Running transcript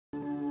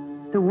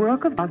The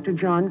work of Dr.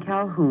 John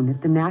Calhoun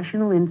at the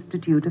National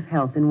Institute of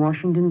Health in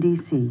Washington,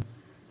 D.C.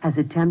 has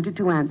attempted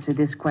to answer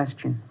this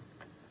question.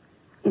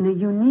 In a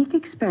unique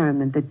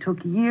experiment that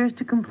took years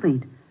to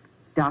complete,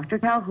 Dr.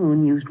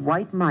 Calhoun used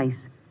white mice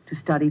to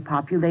study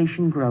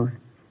population growth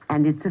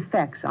and its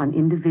effects on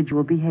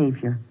individual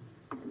behavior.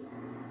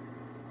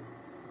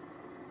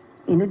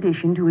 In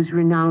addition to his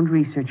renowned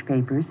research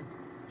papers,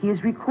 he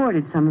has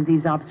recorded some of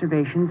these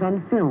observations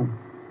on film.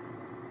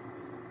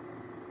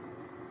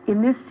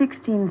 In this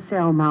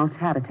 16-cell mouse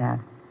habitat,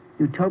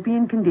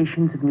 utopian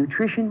conditions of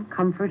nutrition,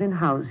 comfort, and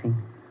housing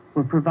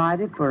were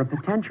provided for a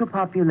potential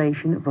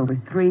population of over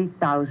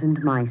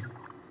 3,000 mice.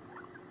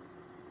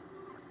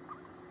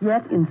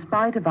 Yet, in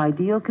spite of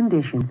ideal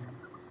conditions,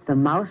 the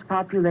mouse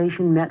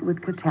population met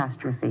with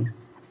catastrophe.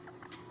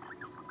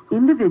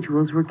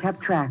 Individuals were kept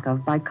track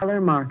of by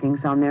color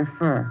markings on their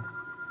fur.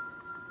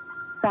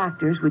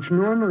 Factors which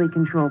normally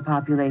control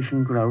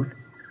population growth,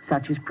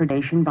 such as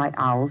predation by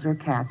owls or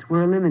cats,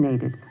 were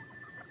eliminated.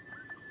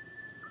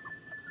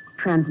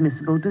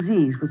 Transmissible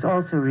disease was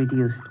also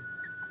reduced.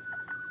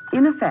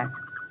 In effect,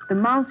 the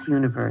mouse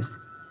universe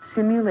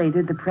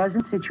simulated the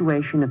present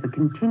situation of a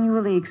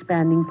continually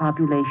expanding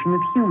population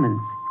of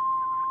humans.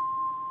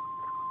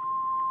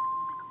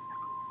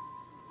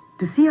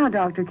 To see how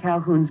Dr.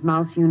 Calhoun's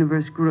mouse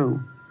universe grew,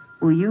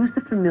 we'll use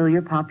the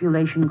familiar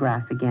population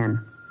graph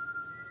again.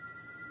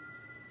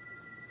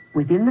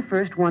 Within the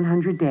first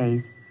 100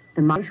 days,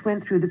 the mice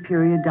went through the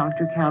period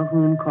Dr.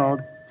 Calhoun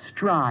called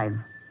strive.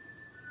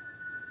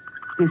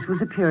 This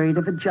was a period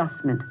of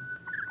adjustment.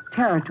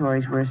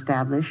 Territories were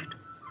established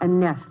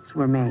and nests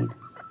were made.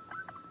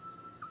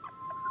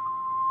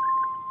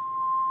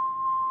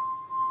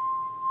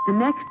 The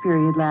next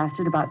period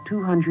lasted about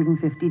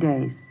 250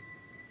 days.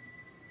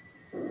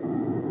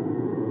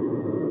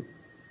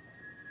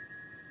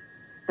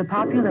 The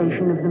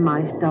population of the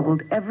mice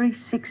doubled every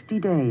 60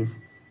 days.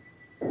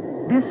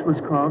 This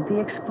was called the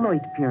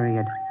exploit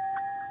period.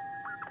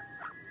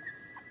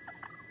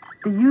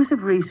 The use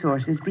of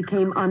resources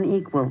became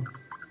unequal.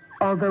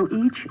 Although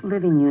each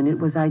living unit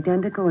was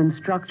identical in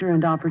structure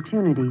and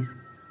opportunities,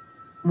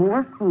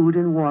 more food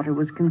and water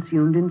was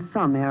consumed in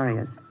some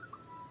areas.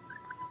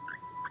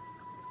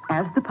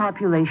 As the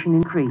population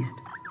increased,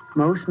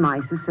 most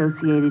mice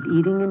associated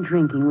eating and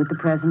drinking with the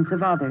presence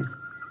of others,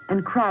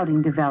 and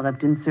crowding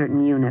developed in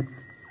certain units.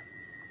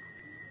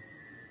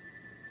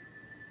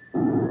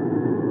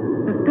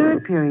 The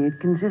third period,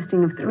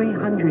 consisting of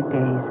 300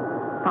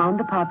 days, found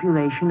the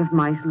population of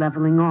mice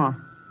leveling off.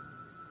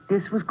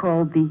 This was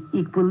called the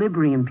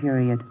equilibrium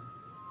period.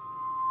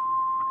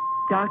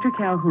 Dr.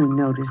 Calhoun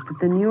noticed that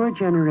the newer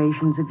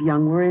generations of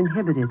young were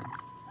inhibited,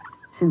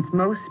 since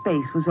most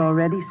space was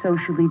already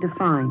socially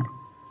defined.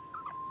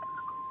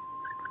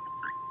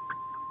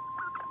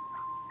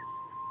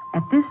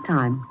 At this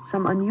time,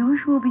 some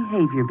unusual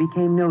behavior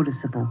became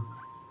noticeable.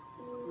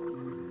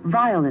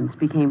 Violence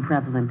became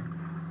prevalent.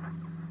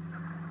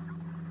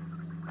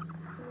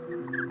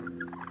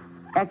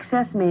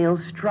 Excess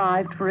males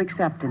strived for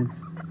acceptance,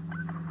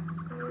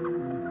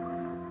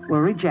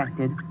 were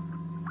rejected,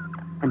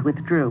 and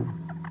withdrew.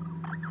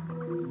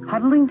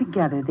 Huddling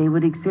together, they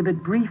would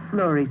exhibit brief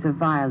flurries of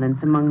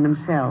violence among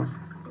themselves.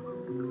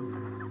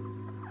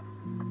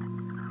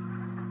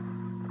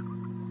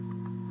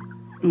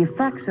 The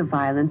effects of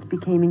violence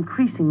became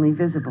increasingly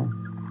visible.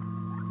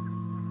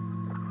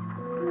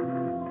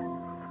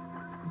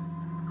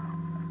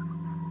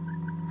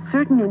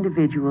 Certain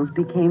individuals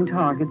became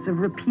targets of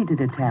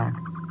repeated attack.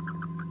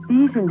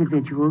 These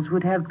individuals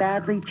would have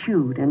badly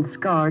chewed and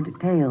scarred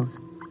tails.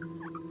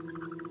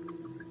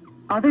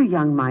 Other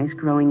young mice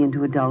growing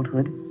into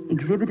adulthood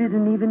exhibited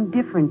an even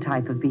different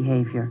type of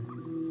behavior.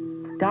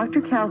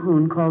 Dr.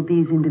 Calhoun called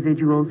these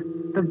individuals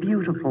the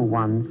beautiful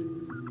ones.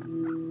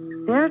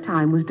 Their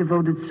time was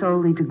devoted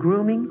solely to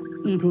grooming,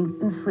 eating,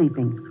 and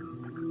sleeping.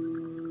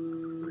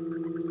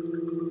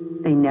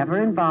 They never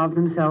involved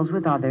themselves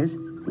with others,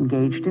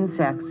 engaged in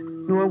sex,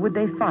 nor would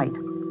they fight.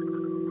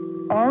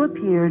 All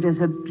appeared as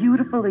a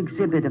beautiful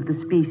exhibit of the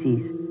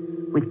species,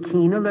 with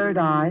keen, alert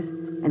eyes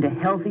and a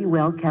healthy,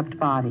 well-kept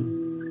body.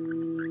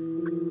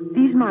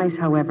 These mice,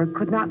 however,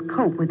 could not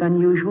cope with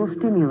unusual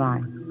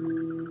stimuli.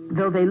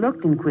 Though they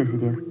looked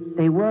inquisitive,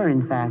 they were,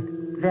 in fact,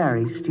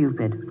 very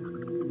stupid.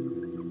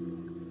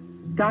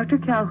 Dr.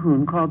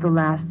 Calhoun called the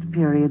last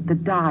period the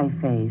die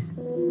phase,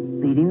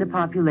 leading the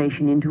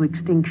population into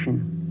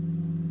extinction.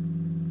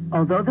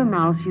 Although the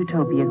mouse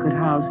utopia could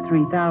house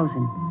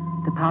 3,000,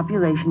 the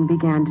population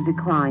began to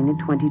decline at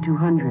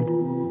 2,200.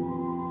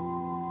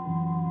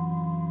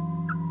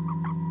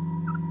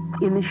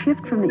 In the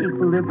shift from the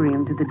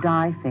equilibrium to the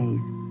die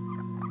phase,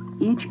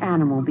 each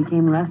animal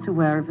became less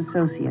aware of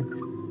associates,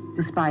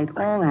 despite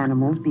all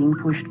animals being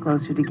pushed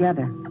closer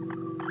together.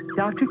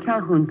 Dr.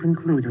 Calhoun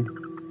concluded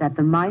that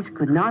the mice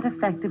could not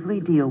effectively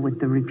deal with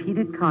the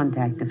repeated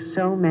contact of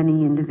so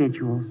many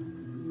individuals.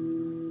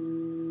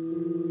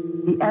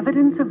 The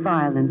evidence of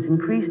violence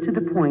increased to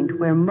the point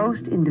where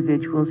most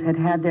individuals had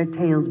had their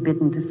tails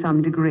bitten to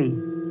some degree.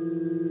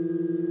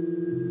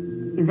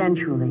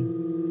 Eventually,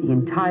 the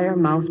entire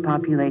mouse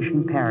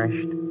population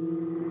perished.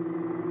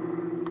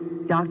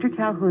 Dr.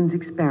 Calhoun's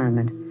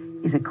experiment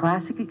is a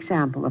classic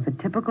example of a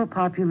typical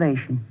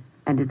population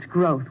and its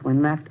growth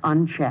when left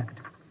unchecked.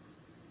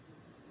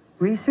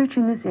 Research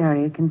in this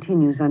area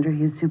continues under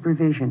his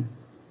supervision.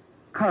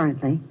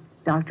 Currently,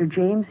 Dr.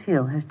 James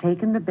Hill has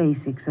taken the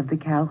basics of the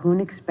Calhoun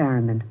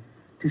experiment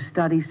to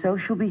study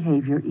social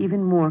behavior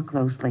even more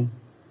closely.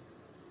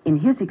 In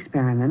his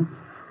experiment,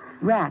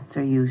 rats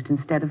are used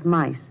instead of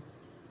mice.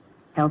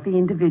 Healthy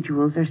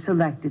individuals are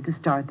selected to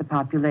start the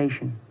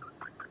population.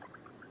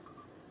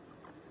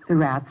 The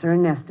rats are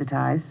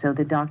anesthetized so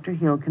that Dr.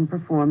 Hill can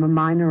perform a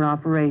minor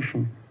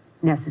operation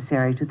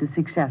necessary to the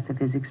success of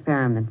his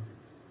experiments.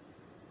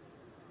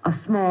 A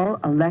small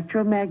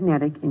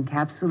electromagnetic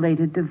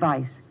encapsulated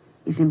device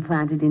is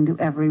implanted into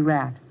every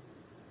rat.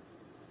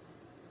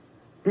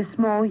 This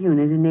small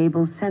unit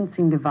enables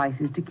sensing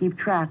devices to keep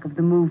track of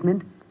the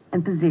movement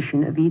and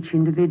position of each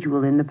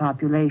individual in the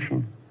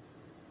population.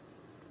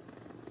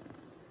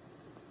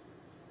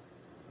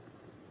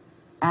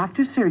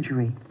 After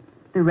surgery,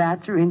 the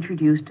rats are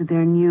introduced to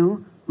their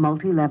new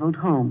multi-leveled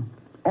home,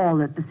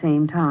 all at the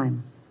same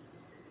time.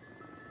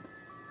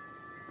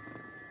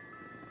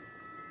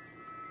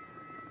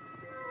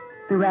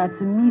 The rats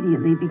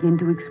immediately begin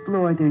to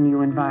explore their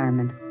new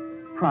environment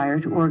prior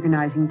to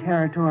organizing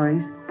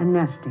territories and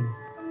nesting.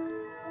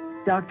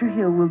 Dr.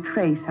 Hill will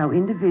trace how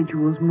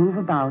individuals move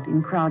about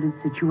in crowded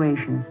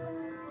situations.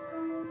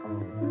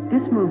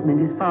 This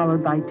movement is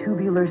followed by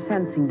tubular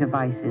sensing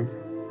devices.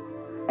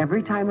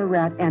 Every time a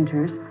rat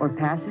enters or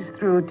passes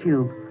through a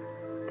tube,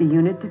 the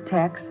unit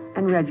detects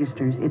and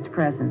registers its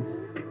presence.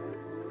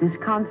 This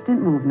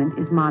constant movement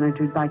is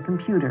monitored by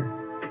computer.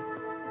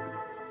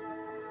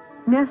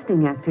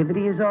 Nesting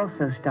activity is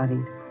also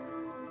studied.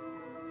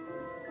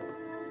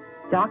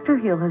 Dr.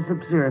 Hill has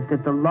observed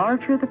that the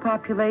larger the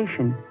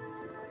population,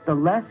 the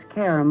less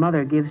care a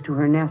mother gives to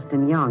her nest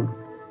and young.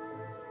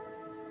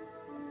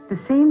 The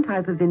same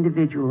type of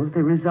individuals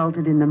that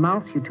resulted in the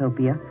mouse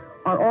utopia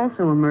are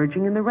also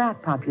emerging in the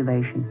rat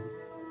population.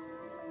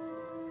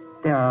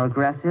 There are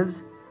aggressives,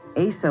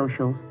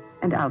 asocials,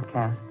 and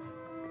outcasts.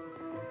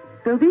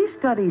 Though these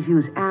studies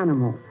use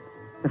animals,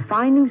 the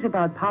findings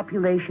about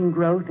population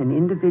growth and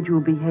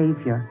individual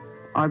behavior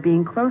are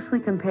being closely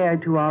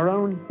compared to our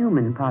own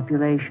human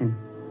population.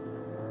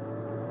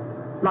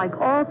 Like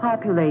all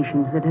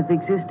populations that have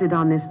existed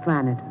on this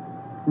planet,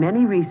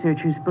 many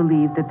researchers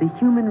believe that the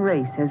human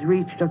race has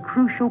reached a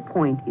crucial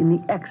point in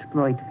the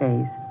exploit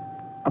phase,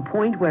 a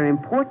point where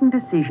important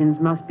decisions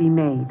must be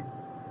made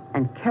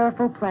and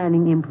careful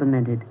planning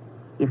implemented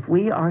if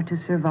we are to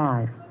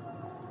survive.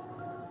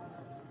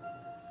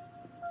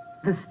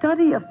 The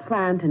study of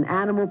plant and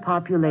animal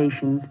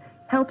populations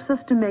helps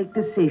us to make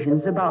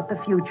decisions about the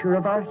future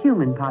of our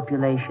human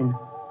population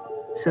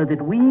so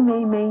that we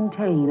may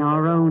maintain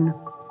our own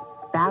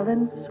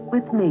balance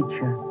with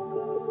nature.